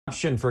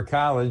Option for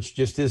college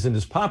just isn't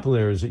as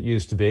popular as it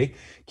used to be.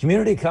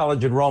 Community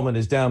college enrollment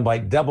is down by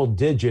double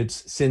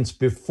digits since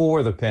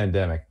before the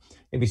pandemic.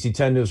 ABC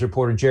 10 News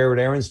reporter Jared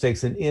Aarons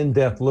takes an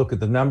in-depth look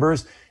at the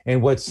numbers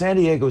and what San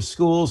Diego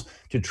schools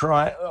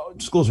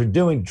are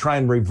doing to try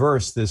and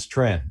reverse this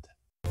trend.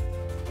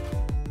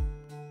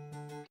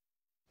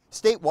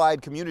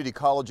 Statewide community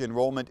college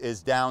enrollment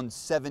is down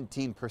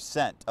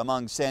 17%.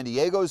 Among San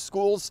Diego's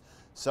schools,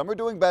 some are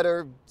doing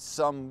better,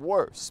 some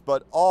worse,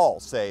 but all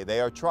say they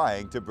are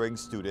trying to bring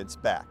students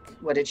back.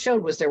 What it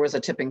showed was there was a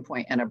tipping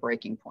point and a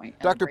breaking point.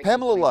 Dr.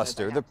 Pamela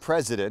Luster, the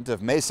president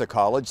of Mesa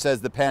College, says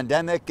the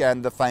pandemic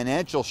and the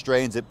financial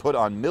strains it put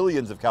on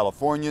millions of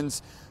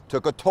Californians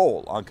took a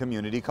toll on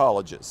community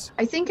colleges.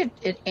 I think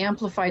it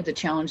amplified the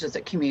challenges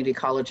that community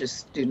colleges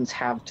students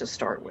have to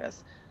start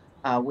with.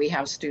 We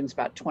have students,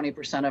 about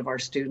 20% of our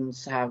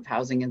students have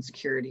housing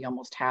insecurity,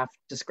 almost half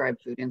describe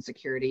food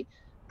insecurity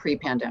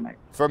pre-pandemic.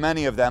 For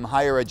many of them,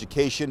 higher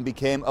education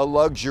became a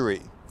luxury.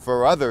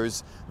 For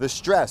others, the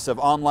stress of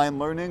online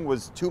learning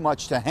was too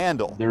much to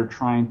handle. They're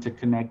trying to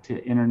connect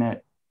to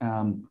internet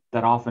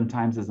that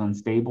oftentimes is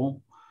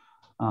unstable,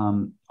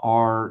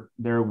 or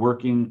they're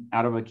working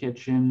out of a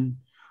kitchen,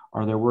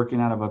 or they're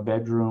working out of a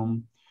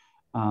bedroom.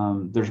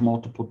 There's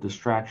multiple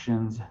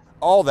distractions.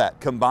 All that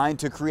combined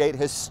to create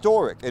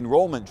historic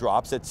enrollment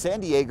drops at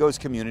San Diego's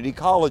community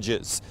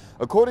colleges.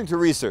 According to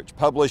research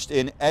published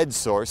in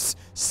EdSource,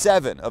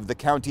 7 of the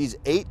county's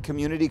 8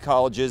 community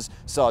colleges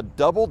saw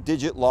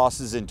double-digit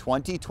losses in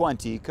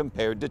 2020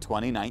 compared to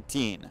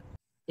 2019.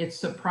 It's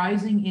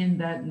surprising in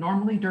that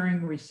normally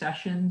during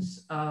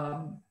recessions,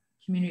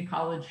 community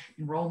college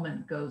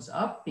enrollment goes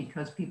up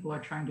because people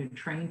are trying to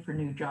train for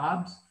new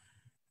jobs.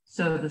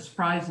 So the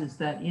surprise is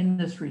that in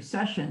this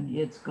recession,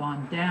 it's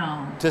gone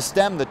down. To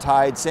stem the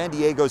tide, San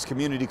Diego's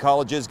community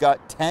colleges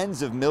got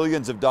tens of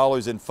millions of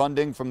dollars in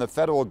funding from the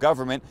federal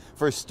government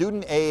for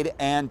student aid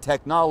and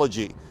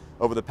technology.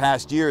 Over the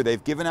past year,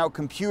 they've given out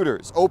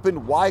computers, opened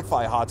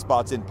Wi-Fi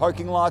hotspots in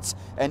parking lots,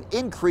 and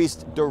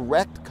increased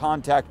direct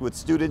contact with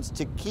students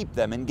to keep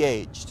them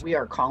engaged. We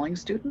are calling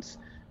students.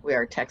 We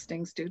are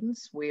texting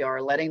students. We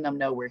are letting them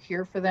know we're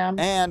here for them.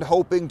 And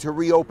hoping to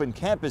reopen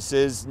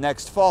campuses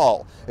next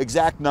fall.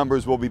 Exact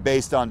numbers will be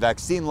based on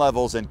vaccine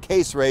levels and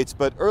case rates,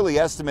 but early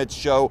estimates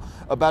show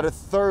about a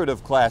third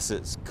of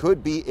classes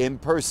could be in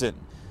person.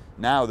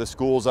 Now the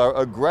schools are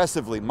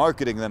aggressively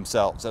marketing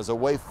themselves as a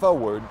way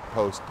forward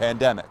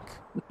post-pandemic.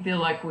 We feel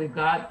like we've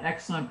got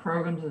excellent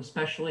programs,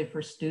 especially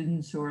for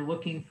students who are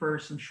looking for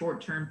some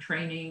short-term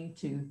training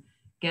to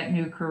get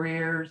new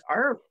careers.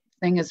 Our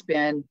thing has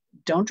been,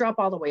 don't drop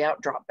all the way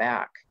out, drop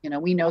back. You know,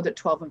 we know that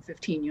 12 and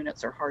 15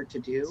 units are hard to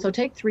do. So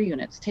take 3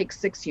 units, take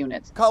 6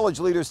 units.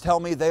 College leaders tell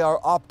me they are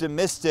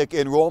optimistic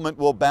enrollment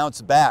will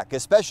bounce back,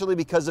 especially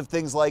because of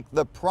things like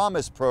the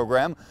Promise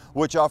program,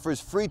 which offers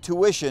free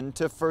tuition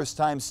to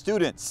first-time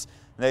students.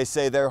 They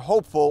say they're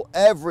hopeful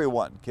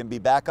everyone can be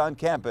back on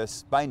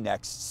campus by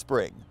next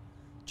spring.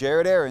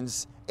 Jared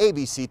Aarons,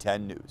 ABC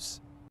 10 News.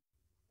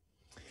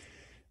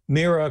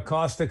 Mira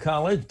Costa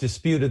College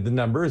disputed the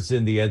numbers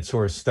in the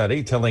EdSource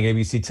study, telling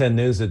ABC 10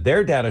 News that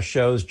their data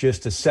shows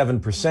just a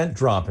 7%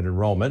 drop in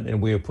enrollment,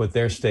 and we have put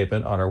their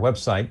statement on our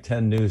website,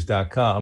 10news.com.